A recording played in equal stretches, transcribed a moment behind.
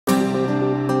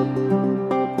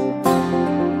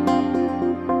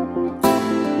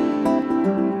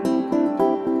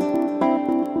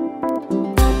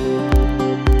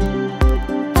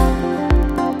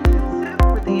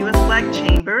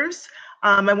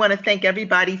I want to thank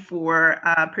everybody for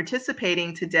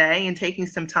participating today and taking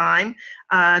some time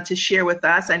to share with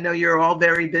us. I know you're all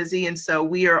very busy, and so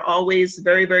we are always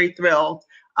very, very thrilled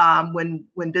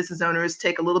when business owners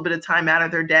take a little bit of time out of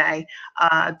their day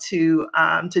to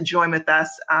join with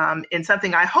us in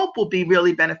something I hope will be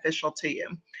really beneficial to you.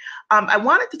 I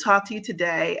wanted to talk to you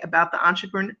today about the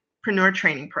Entrepreneur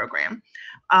Training Program,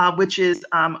 which is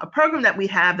a program that we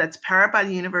have that's powered by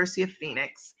the University of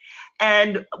Phoenix.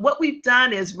 And what we've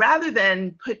done is, rather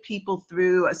than put people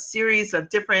through a series of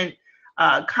different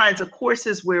kinds of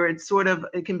courses where it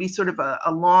can be sort of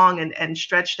a long and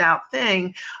stretched out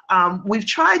thing, we've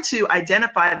tried to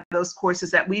identify those courses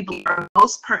that we believe are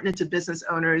most pertinent to business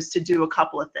owners to do a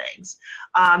couple of things.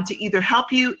 To either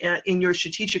help you in your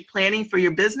strategic planning for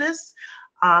your business,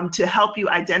 to help you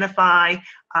identify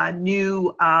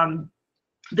new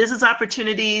business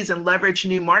opportunities and leverage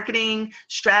new marketing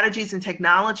strategies and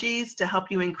technologies to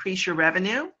help you increase your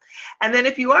revenue. And then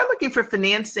if you are looking for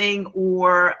financing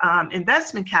or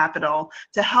investment capital,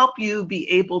 to help you be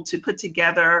able to put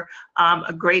together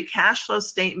a great cash flow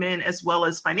statement as well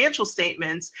as financial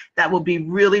statements that will be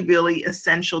really, really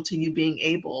essential to you being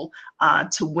able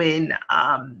to win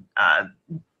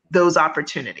those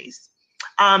opportunities.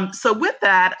 So with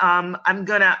that, I'm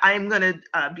gonna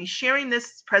be sharing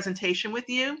this presentation with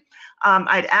you.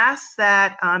 I'd ask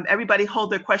that everybody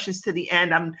hold their questions to the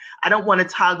end. I don't want to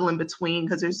toggle in between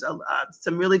because there's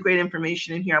some really great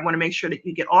information in here. I want to make sure that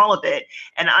you get all of it,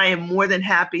 and I am more than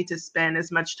happy to spend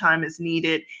as much time as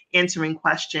needed answering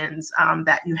questions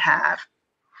that you have.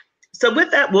 So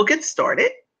with that, we'll get started.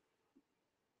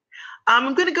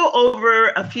 I'm going to go over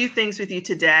a few things with you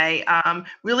today,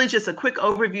 really just a quick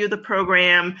overview of the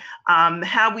program,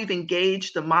 how we've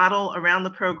engaged the model around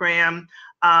the program,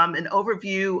 an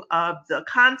overview of the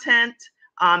content,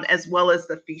 as well as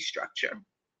the fee structure.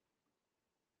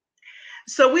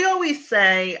 So we always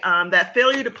say that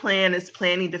failure to plan is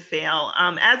planning to fail.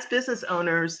 As business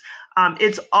owners,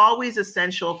 it's always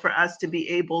essential for us to be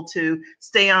able to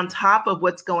stay on top of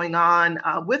what's going on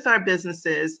with our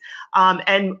businesses.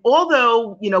 And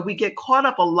although, we get caught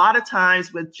up a lot of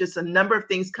times with just a number of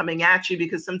things coming at you,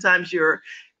 because sometimes you're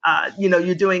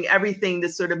doing everything to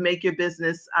sort of make your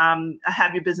business,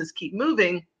 have your business keep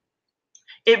moving,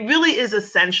 it really is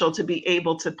essential to be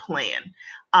able to plan.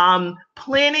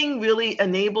 Planning really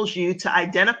enables you to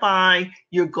identify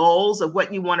your goals of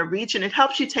what you want to reach, and it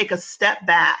helps you take a step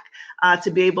back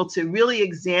to be able to really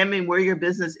examine where your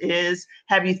business is,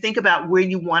 have you think about where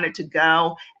you want it to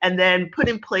go, and then put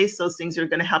in place those things that are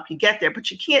going to help you get there.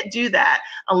 But you can't do that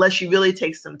unless you really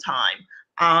take some time.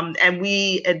 And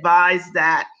we advise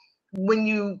that when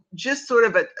you just sort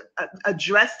of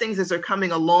address things as they're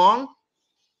coming along,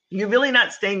 you're really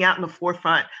not staying out in the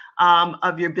forefront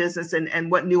of your business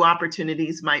and what new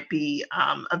opportunities might be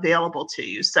available to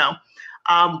you. So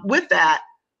with that,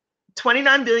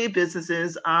 29 billion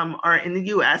businesses are in the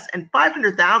US, and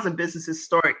 500,000 businesses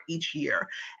start each year.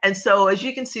 And so as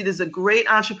you can see, there's a great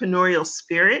entrepreneurial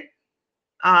spirit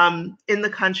in the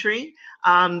country,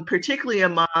 particularly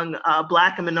among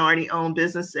Black and minority-owned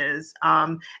businesses.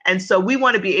 And so we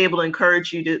want to be able to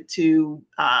encourage you to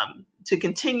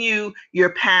continue your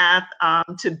path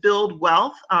to build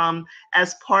wealth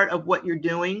as part of what you're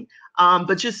doing.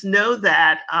 But just know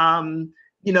that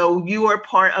you are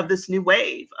part of this new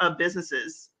wave of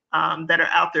businesses that are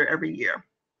out there every year.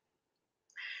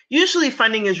 Usually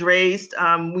funding is raised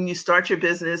when you start your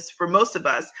business. For most of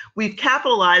us, we've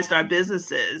capitalized our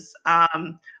businesses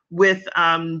with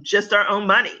just our own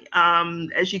money.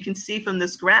 As you can see from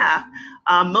this graph,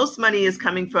 most money is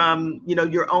coming from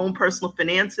your own personal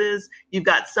finances. You've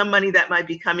got some money that might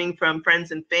be coming from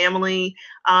friends and family.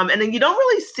 And then you don't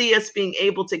really see us being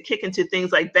able to kick into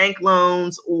things like bank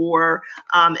loans or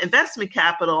investment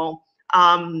capital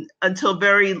until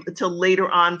later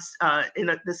on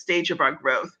in the stage of our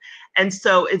growth. And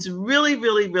so it's really,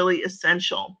 really, really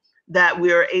essential that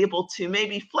we're able to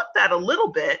maybe flip that a little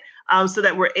bit so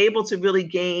that we're able to really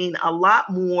gain a lot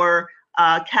more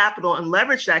capital and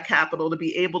leverage that capital to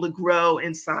be able to grow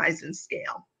in size and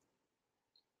scale.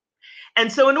 And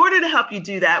so in order to help you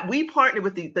do that, we partnered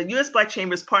with the US Black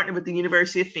Chambers partnered with the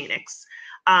University of Phoenix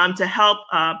to help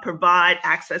provide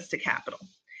access to capital.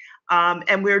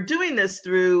 And we're doing this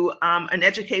through an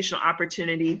educational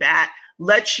opportunity that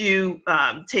lets you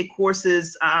take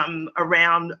courses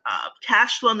around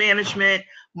cash flow management,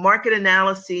 market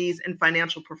analyses, and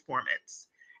financial performance.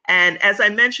 And as I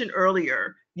mentioned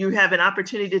earlier, you have an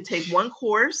opportunity to take one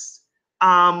course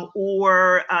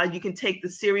or you can take the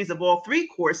series of all 3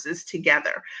 courses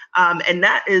together. And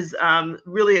that is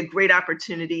really a great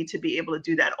opportunity to be able to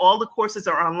do that. All the courses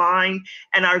are online,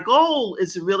 and our goal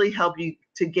is to really help you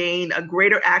to gain a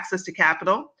greater access to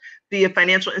capital via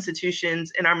financial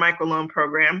institutions in our microloan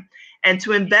program, and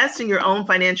to invest in your own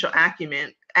financial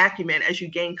acumen as you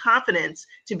gain confidence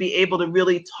to be able to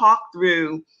really talk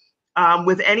through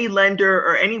with any lender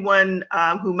or anyone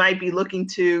who might be looking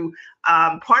to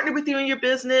partner with you in your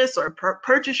business, or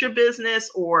purchase your business,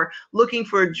 or looking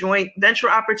for joint venture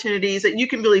opportunities, that you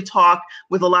can really talk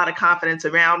with a lot of confidence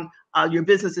around your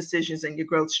business decisions and your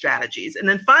growth strategies. And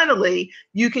then finally,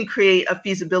 you can create a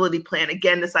feasibility plan.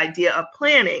 Again, this idea of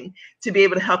planning to be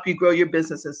able to help you grow your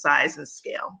business in size and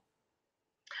scale.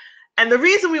 And the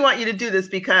reason we want you to do this,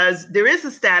 because there is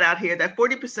a stat out here that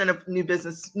 40% of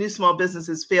new small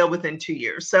businesses fail within 2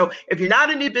 years. So if you're not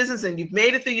a new business and you've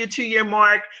made it through your 2-year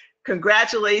mark,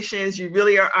 congratulations, you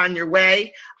really are on your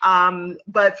way.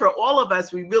 But for all of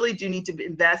us, we really do need to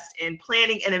invest in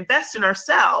planning and invest in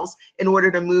ourselves in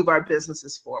order to move our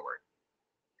businesses forward.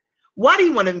 Why do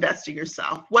you want to invest in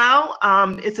yourself? Well,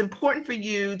 it's important for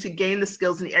you to gain the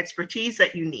skills and the expertise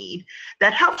that you need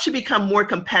that helps you become more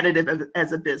competitive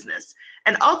as a business.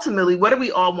 And ultimately, what do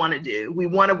we all want to do? We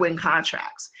want to win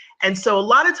contracts. And so a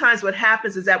lot of times what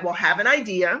happens is that we'll have an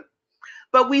idea,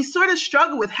 but we sort of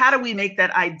struggle with how do we make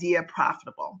that idea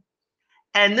profitable.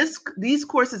 And these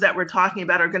courses that we're talking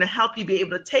about are going to help you be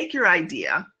able to take your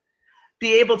idea,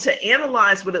 be able to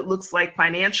analyze what it looks like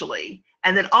financially,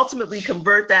 and then ultimately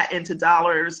convert that into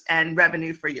dollars and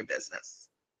revenue for your business.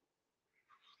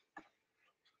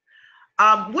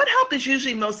 What help is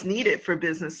usually most needed for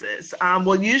businesses?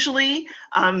 Well, usually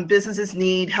businesses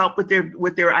need help with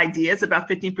their ideas. About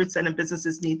 15% of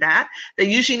businesses need that. They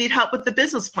usually need help with the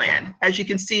business plan. As you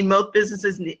can see, most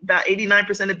businesses, about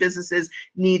 89% of businesses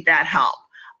need that help.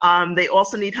 They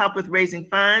also need help with raising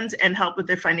funds and help with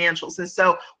their financials. And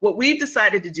so what we've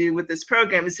decided to do with this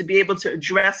program is to be able to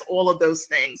address all of those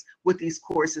things with these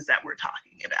courses that we're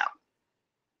talking about.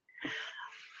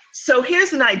 So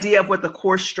here's an idea of what the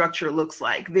course structure looks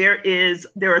like. There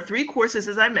are 3 courses,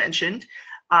 as I mentioned.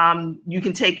 You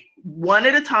can take one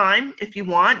at a time if you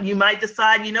want. You might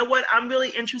decide, you know what, I'm really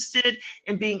interested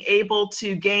in being able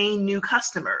to gain new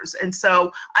customers. And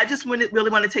so I just really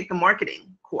want to take the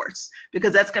marketing course,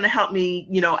 because that's going to help me,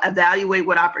 evaluate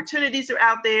what opportunities are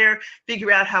out there,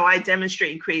 figure out how I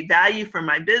demonstrate and create value for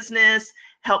my business,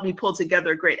 help me pull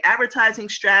together a great advertising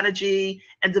strategy,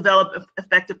 and develop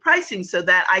effective pricing so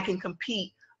that I can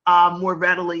compete more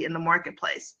readily in the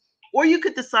marketplace. Or you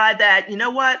could decide that, you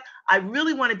know what, I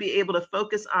really want to be able to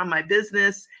focus on my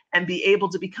business and be able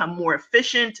to become more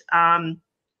efficient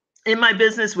in my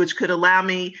business, which could allow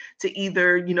me to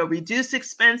either, reduce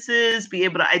expenses, be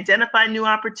able to identify new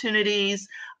opportunities,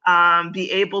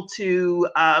 be able to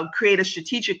create a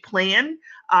strategic plan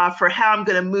for how I'm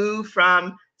going to move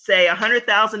from, say,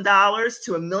 $100,000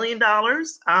 to $1 million.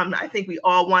 I think we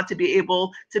all want to be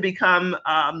able to become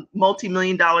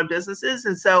multi-million-dollar businesses.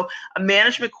 And so a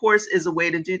management course is a way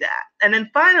to do that. And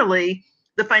then finally,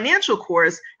 the financial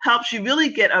course helps you really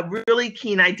get a really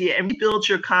keen idea and build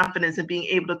your confidence in being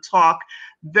able to talk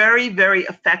very, very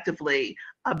effectively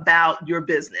about your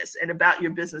business and about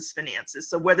your business finances.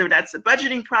 So whether that's the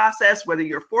budgeting process, whether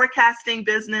you're forecasting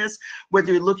business,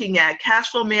 whether you're looking at cash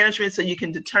flow management so you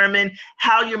can determine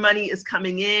how your money is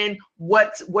coming in,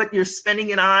 what you're spending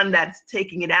it on that's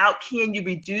taking it out, can you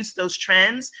reduce those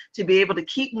trends to be able to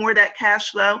keep more of that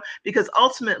cash flow? Because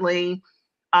ultimately,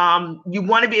 you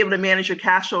want to be able to manage your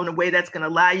cash flow in a way that's going to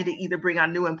allow you to either bring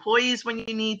on new employees when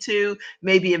you need to,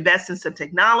 maybe invest in some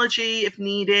technology if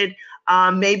needed,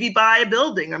 maybe buy a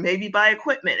building or maybe buy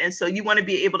equipment. And so you want to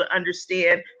be able to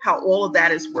understand how all of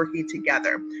that is working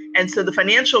together. And so the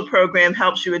financial program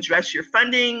helps you address your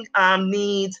funding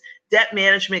needs, debt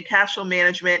management, cash flow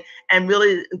management, and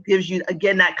really gives you,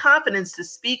 again, that confidence to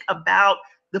speak about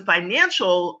the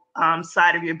financial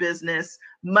side of your business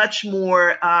much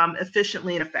more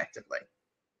efficiently and effectively.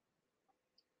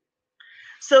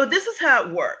 So this is how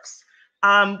it works.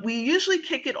 We usually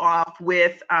kick it off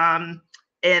with an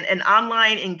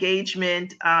online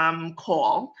engagement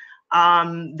call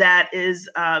that is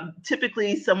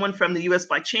typically someone from the US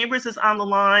Black Chambers is on the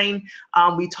line.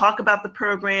 We talk about the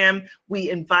program. We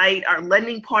invite our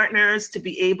lending partners to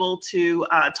be able to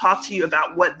talk to you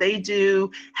about what they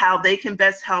do, how they can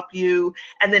best help you.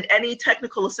 And then any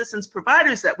technical assistance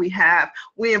providers that we have,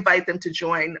 we invite them to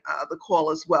join the call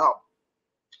as well.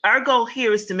 Our goal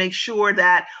here is to make sure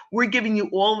that we're giving you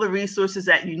all the resources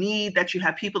that you need, that you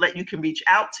have people that you can reach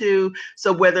out to.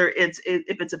 So whether if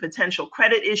it's a potential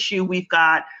credit issue, we've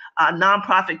got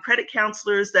nonprofit credit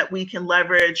counselors that we can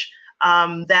leverage,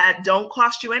 that don't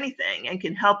cost you anything and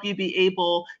can help you be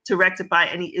able to rectify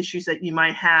any issues that you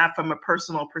might have from a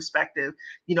personal perspective,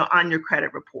 on your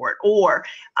credit report. Or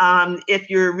if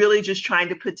you're really just trying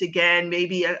to put together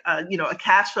maybe a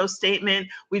cash flow statement,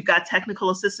 we've got technical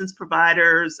assistance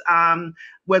providers,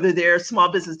 whether they're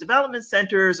small business development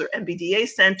centers or MBDA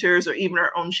centers or even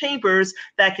our own chambers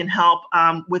that can help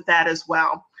with that as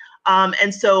well.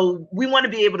 And so we want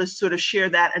to be able to sort of share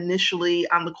that initially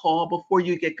on the call before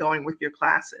you get going with your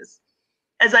classes.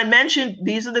 As I mentioned,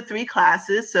 these are the 3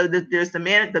 classes. So there's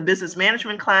the business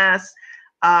management class,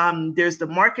 there's the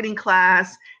marketing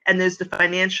class, and there's the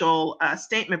financial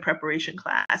statement preparation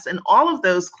class. And all of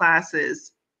those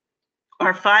classes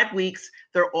are 5 weeks.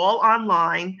 They're all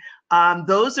online.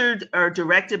 Those are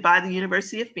directed by the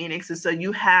University of Phoenix. And so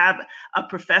you have a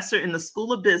professor in the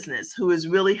School of Business who is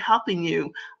really helping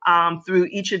you through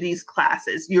each of these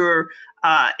classes. You're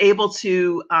able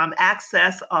to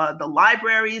access the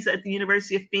libraries at the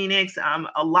University of Phoenix,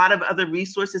 a lot of other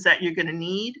resources that you're going to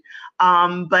need.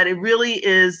 But it really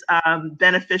is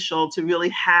beneficial to really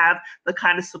have the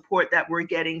kind of support that we're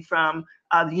getting from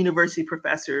the university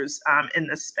professors in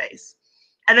this space.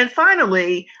 And then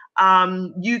finally,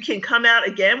 you can come out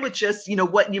again with just,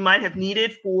 what you might have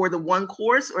needed for the 1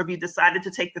 course, or if you decided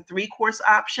to take the 3-course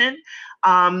option,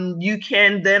 you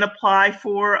can then apply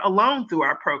for a loan through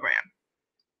our program.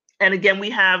 And again,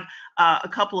 we have a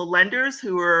couple of lenders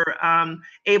who are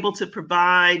able to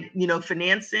provide,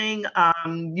 financing.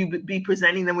 You be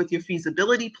presenting them with your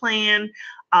feasibility plan.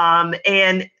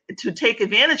 And to take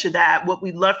advantage of that, what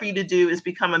we'd love for you to do is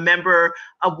become a member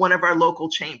of one of our local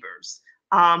chambers.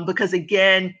 Because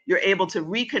again, you're able to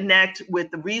reconnect with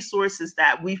the resources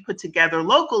that we've put together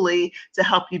locally to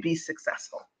help you be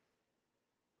successful.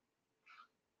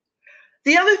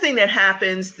 The other thing that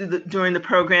happens during the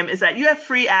program is that you have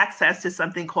free access to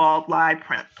something called Live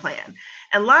Plan.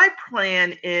 And Live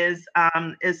Plan is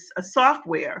a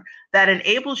software that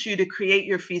enables you to create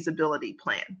your feasibility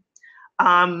plan.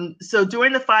 So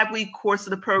during the 5-week course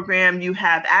of the program, you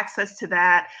have access to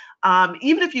that.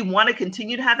 Even if you want to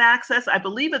continue to have access, I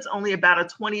believe it's only about a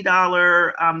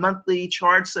 $20 monthly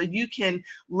charge. So you can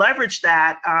leverage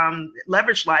that,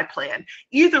 leverage Live Plan.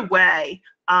 Either way,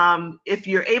 if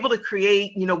you're able to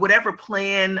create, whatever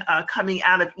plan coming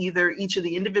out of either each of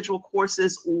the individual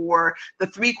courses or the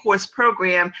 3-course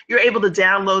program, you're able to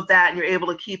download that and you're able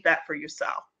to keep that for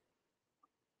yourself.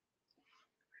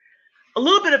 A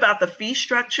little bit about the fee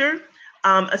structure.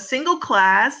 A single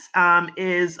class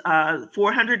is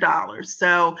 $400.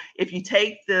 So if you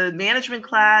take the management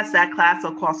class, that class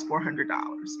will cost $400.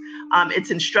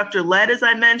 It's instructor-led, as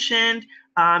I mentioned.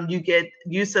 You get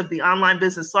use of the online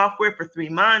business software for 3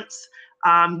 months.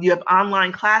 You have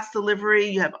online class delivery,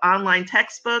 you have online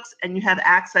textbooks, and you have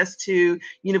access to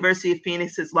University of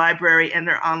Phoenix's library and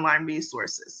their online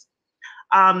resources.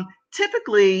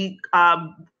 Typically,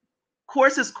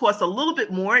 courses cost a little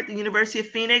bit more at the University of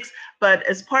Phoenix, but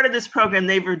as part of this program,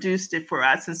 they've reduced it for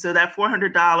us. And so that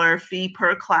 $400 fee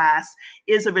per class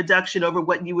is a reduction over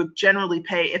what you would generally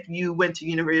pay if you went to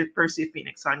University of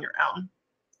Phoenix on your own.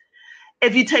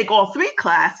 If you take all 3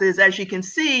 classes, as you can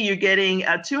see, you're getting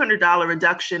a $200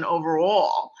 reduction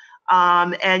overall.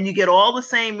 And you get all the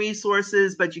same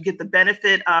resources, but you get the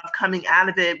benefit of coming out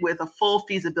of it with a full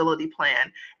feasibility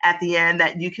plan at the end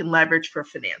that you can leverage for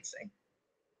financing.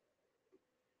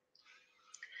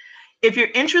 If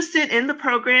you're interested in the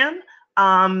program,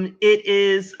 it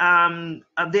is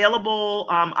available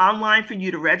online for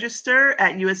you to register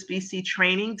at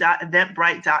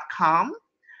usbctraining.eventbrite.com.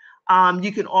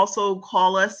 You can also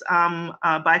call us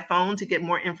by phone to get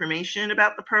more information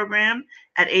about the program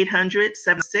at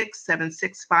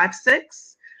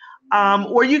 800-76-7656.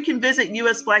 Or you can visit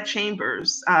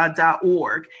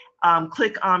usblackchambers.org.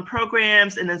 Click on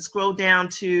programs and then scroll down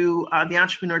to the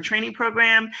Entrepreneur Training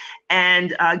Program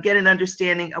and get an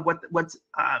understanding of what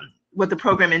the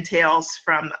program entails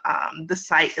from the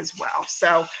site as well.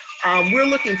 So we're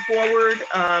looking forward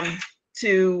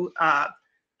to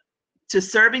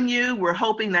serving you. We're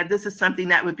hoping that this is something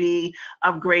that would be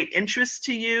of great interest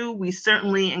to you. We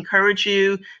certainly encourage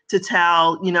you to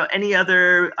tell, any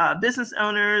other business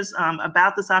owners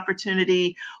about this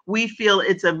opportunity. We feel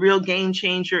it's a real game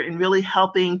changer in really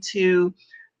helping to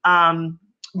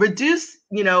reduce,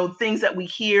 things that we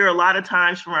hear a lot of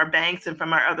times from our banks and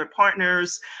from our other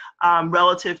partners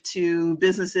relative to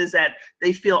businesses that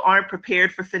they feel aren't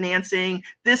prepared for financing.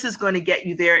 This is going to get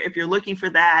you there if you're looking for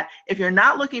that. If you're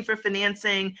not looking for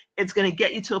financing, it's going to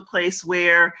get you to a place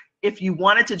where if you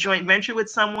wanted to joint venture with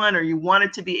someone or you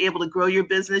wanted to be able to grow your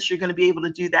business, you're going to be able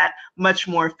to do that much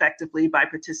more effectively by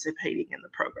participating in the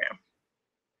program.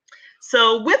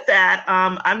 So with that,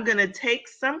 I'm going to take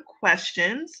some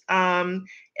questions, and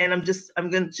I'm just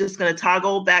going to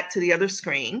toggle back to the other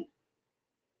screen.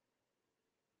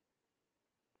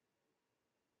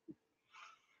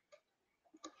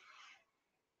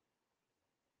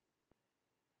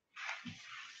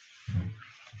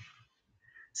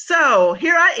 So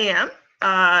here I am,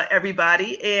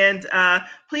 everybody, and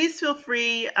please feel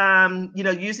free,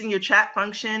 using your chat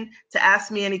function to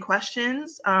ask me any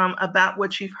questions about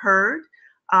what you've heard.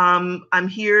 I'm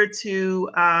here to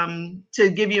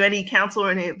give you any counsel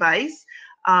or any advice.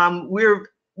 We're,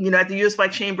 at the US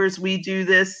Black Chambers, we do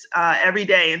this every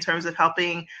day in terms of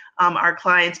helping our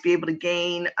clients be able to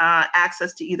gain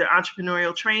access to either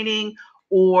entrepreneurial training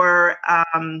or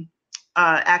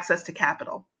access to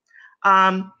capital.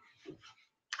 Hi,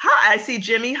 I see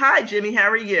Jimmy. Hi, Jimmy. How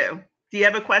are you? Do you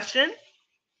have a question?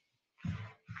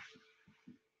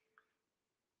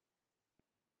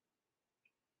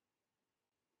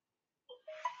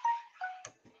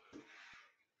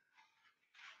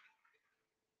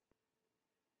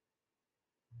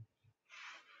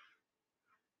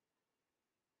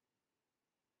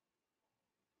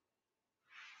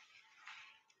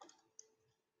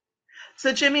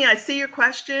 So Jimmy, I see your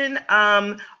question.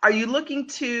 Are you looking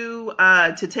to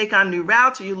take on new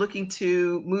routes? Are you looking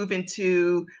to move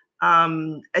into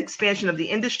expansion of the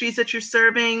industries that you're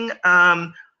serving?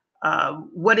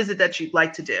 What is it that you'd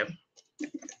like to do?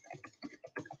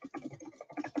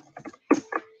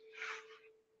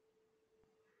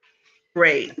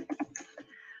 Great.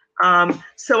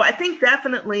 So I think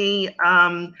definitely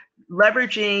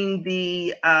leveraging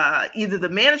the either the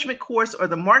management course or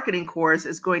the marketing course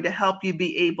is going to help you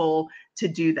be able to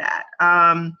do that.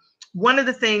 One of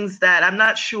the things that I'm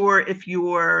not sure if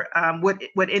you're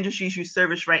what industries you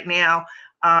service right now,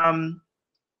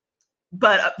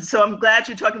 but so I'm glad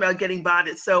you're talking about getting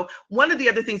bonded. So one of the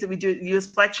other things that we do at US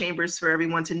Black Chambers for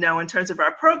everyone to know in terms of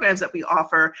our programs that we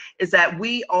offer is that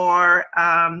we are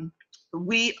a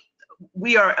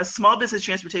small business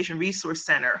transportation resource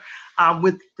center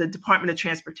with the Department of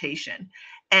Transportation.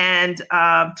 And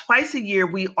twice a year,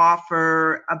 we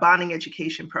offer a bonding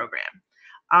education program.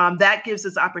 That gives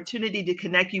us opportunity to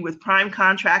connect you with prime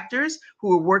contractors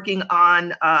who are working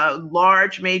on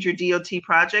large major DOT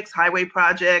projects, highway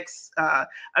projects,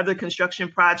 other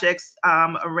construction projects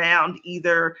around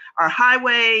either our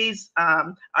highways,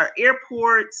 our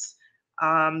airports,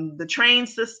 the train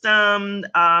system,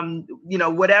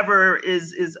 whatever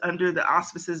is under the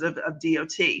auspices of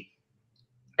DOT.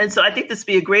 And so I think this would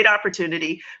be a great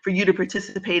opportunity for you to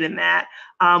participate in that.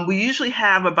 We usually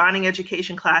have a bonding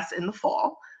education class in the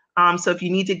fall. So if you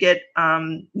need to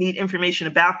need information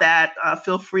about that,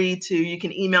 feel free to, you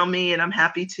can email me and I'm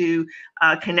happy to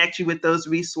connect you with those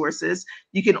resources.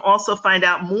 You can also find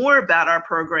out more about our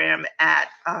program at,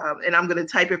 and I'm going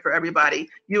to type it for everybody,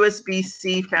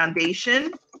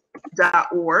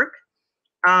 USBCFoundation.org.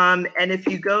 And if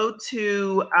you go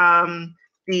to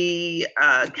the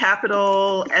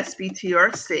capital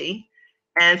SBTRC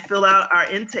and fill out our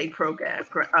intake program,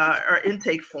 our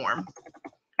intake form,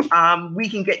 we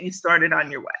can get you started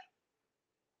on your way.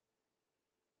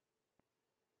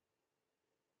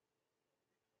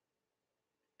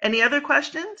 Any other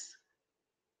questions?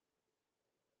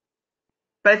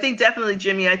 But I think definitely,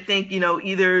 Jimmy, I think,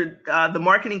 either the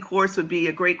marketing course would be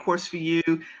a great course for you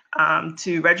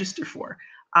to register for.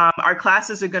 Our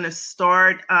classes are going to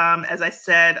start, as I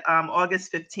said,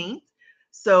 August 15th.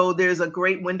 So there's a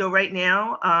great window right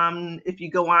now. If you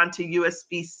go on to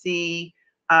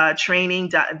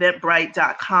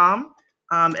USBC-training.eventbrite.com,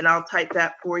 and I'll type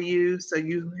that for you so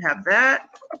you have that.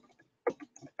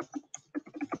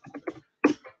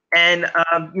 And,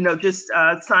 just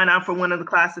sign up for one of the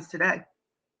classes today.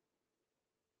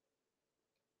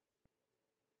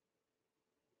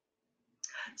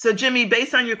 So Jimmy,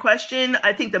 based on your question,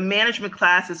 I think the management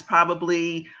class is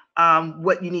probably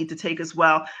what you need to take as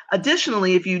well.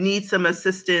 Additionally, if you need some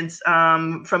assistance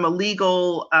from a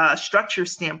legal structure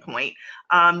standpoint,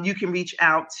 you can reach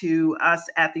out to us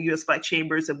at the US Black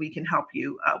Chambers and we can help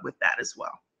you with that as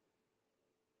well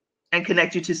and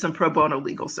connect you to some pro bono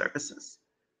legal services.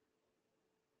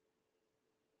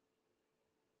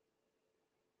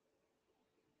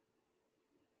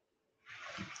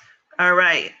 All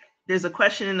right, there's a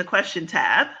question in the question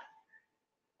tab. 'Cause I,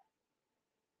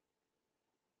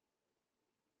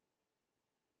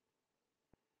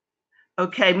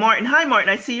 Okay, Martin. Hi, Martin.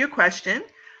 I see your question.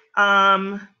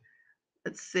 Let's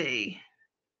see.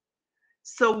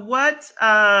 So what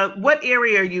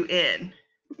area are you in?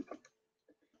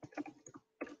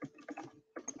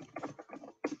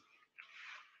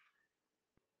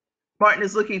 Martin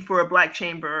is looking for a Black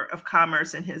Chamber of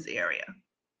Commerce in his area.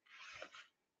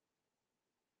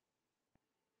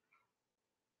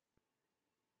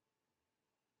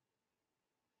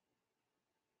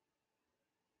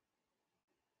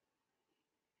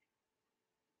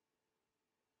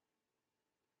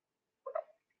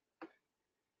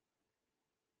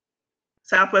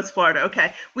 Southwest Florida.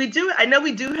 Okay. I know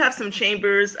we do have some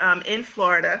chambers in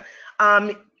Florida.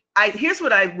 Here's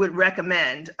what I would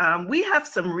recommend. We have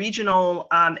some regional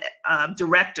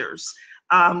directors.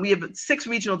 We have 6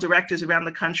 regional directors around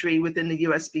the country within the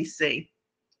USBC.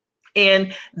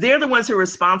 And they're the ones who are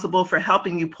responsible for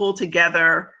helping you pull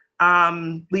together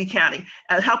Lee County,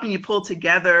 helping you pull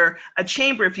together a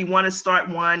chamber if you want to start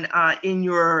one in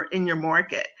your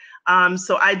market.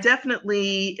 So I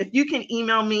definitely, if you can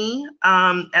email me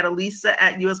at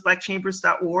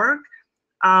elisa@usblackchambers.org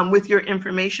with your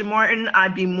information, Martin,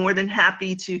 I'd be more than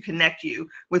happy to connect you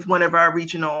with one of our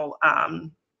regional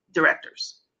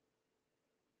directors.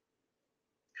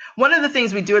 One of the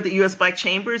things we do at the US Black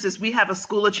Chambers is we have a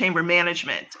School of Chamber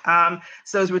Management.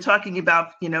 So as we're talking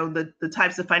about, the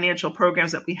types of financial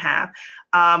programs that we have,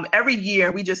 every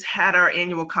year, we just had our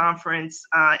annual conference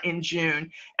in June.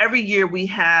 Every year we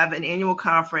have an annual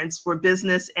conference for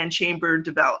business and chamber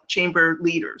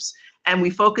leaders. And we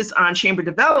focus on chamber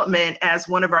development as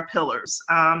one of our pillars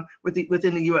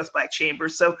within the US Black Chamber.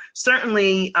 So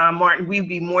certainly, Martin, we'd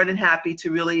be more than happy to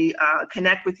really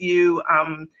connect with you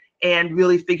and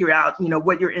really figure out,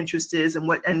 what your interest is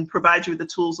and provide you with the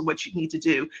tools of what you need to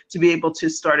do to be able to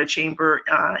start a chamber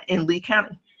in Lee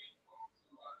County.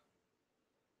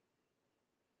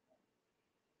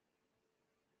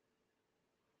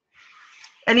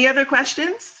 Any other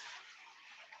questions?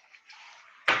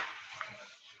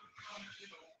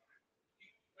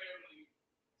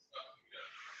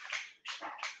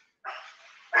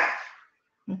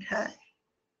 Okay.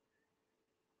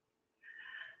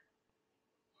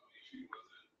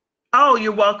 Oh,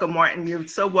 you're welcome, Martin. You're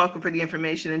so welcome for the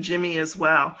information, and Jimmy as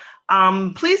well.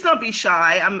 Please don't be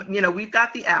shy. We've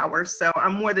got the hour, so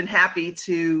I'm more than happy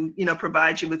to,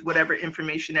 provide you with whatever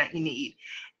information that you need.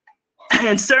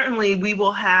 And certainly we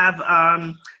will have,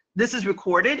 this is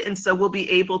recorded, and so we'll be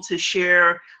able to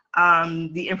share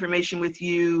the information with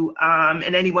you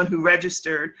and anyone who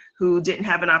registered who didn't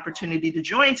have an opportunity to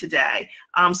join today,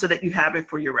 so that you have it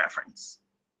for your reference.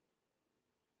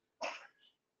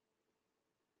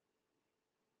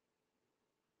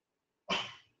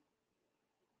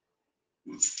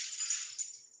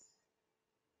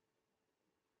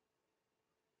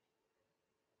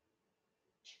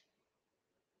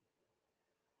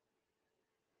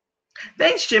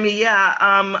 Thanks, Jimmy. Yeah,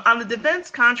 on the defense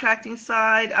contracting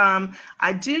side,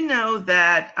 I do know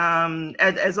that,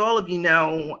 as all of you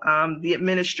know, the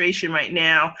administration right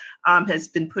now has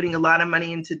been putting a lot of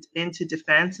money into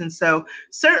defense. And so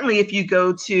certainly if you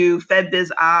go to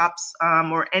FedBiz Ops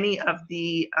or any of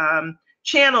the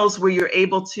channels where you're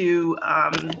able to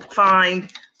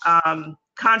find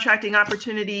contracting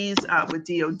opportunities with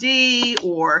DoD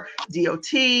or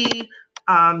DOT,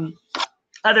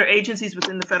 other agencies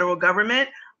within the federal government,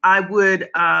 I would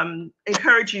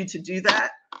encourage you to do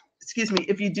that. Excuse me,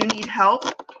 if you do need help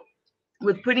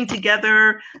with putting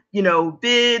together,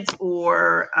 bids,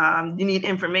 or you need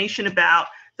information about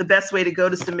the best way to go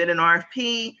to submit an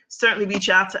RFP, certainly reach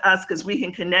out to us, because we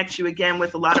can connect you again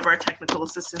with a lot of our technical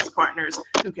assistance partners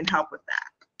who can help with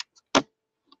that.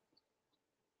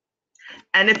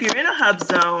 And if you're in a hub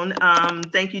zone,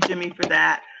 thank you, Jimmy, for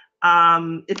that.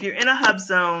 If you're in a hub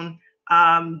zone,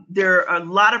 there are a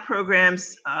lot of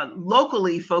programs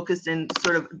locally focused in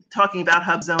sort of talking about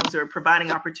hub zones or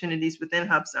providing opportunities within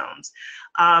hub zones.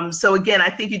 So again, I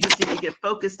think you just need to get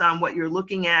focused on what you're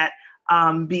looking at,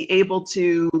 be able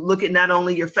to look at not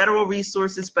only your federal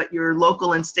resources, but your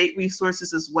local and state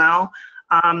resources as well.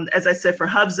 As I said, for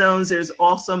hub zones, there's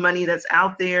also money that's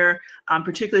out there,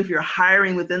 particularly if you're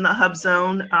hiring within the hub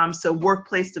zone. So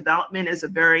workplace development is a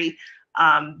very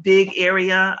big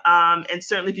area, and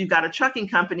certainly if you've got a trucking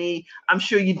company, I'm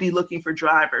sure you'd be looking for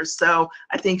drivers. So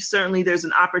I think certainly there's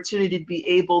an opportunity to be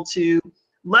able to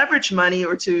leverage money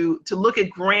or to look at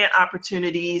grant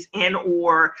opportunities and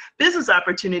or business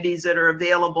opportunities that are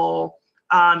available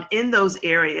in those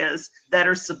areas that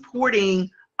are supporting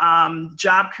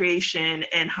job creation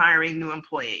and hiring new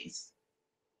employees.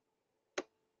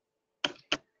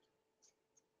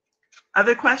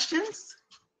 Other questions?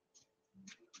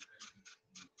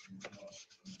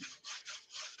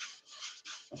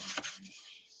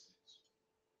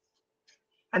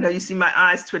 I know you see my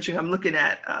eyes twitching. I'm looking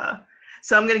at,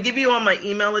 so I'm going to give you all my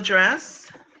email address.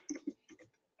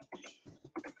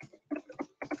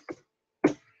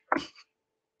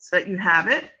 So that you have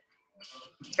it.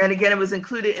 And again, it was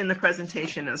included in the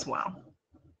presentation as well.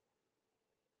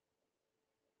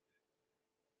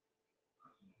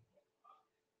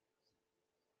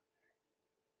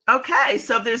 Okay,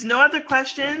 so if there's no other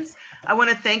questions, I want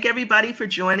to thank everybody for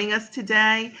joining us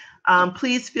today.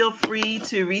 Please feel free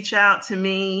to reach out to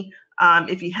me.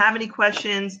 If you have any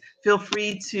questions, feel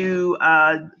free to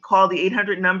call the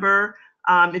 800 number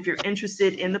if you're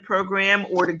interested in the program,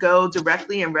 or to go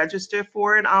directly and register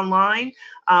for it online.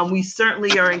 We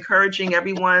certainly are encouraging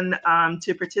everyone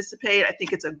to participate. I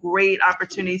think it's a great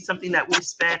opportunity, something that we've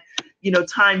spent,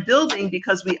 time building,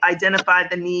 because we identified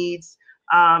the needs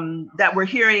that we're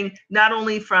hearing not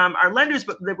only from our lenders,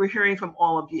 but that we're hearing from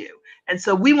all of you. And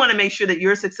so we want to make sure that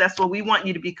you're successful. We want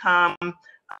you to become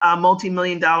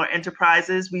multi-million-dollar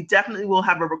enterprises. We definitely will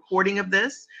have a recording of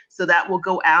this, so that will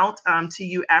go out to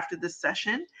you after this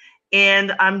session.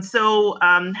 And I'm so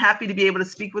happy to be able to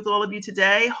speak with all of you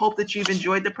today. Hope that you've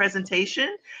enjoyed the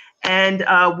presentation, and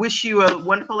wish you a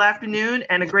wonderful afternoon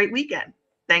and a great weekend.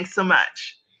 Thanks so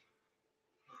much.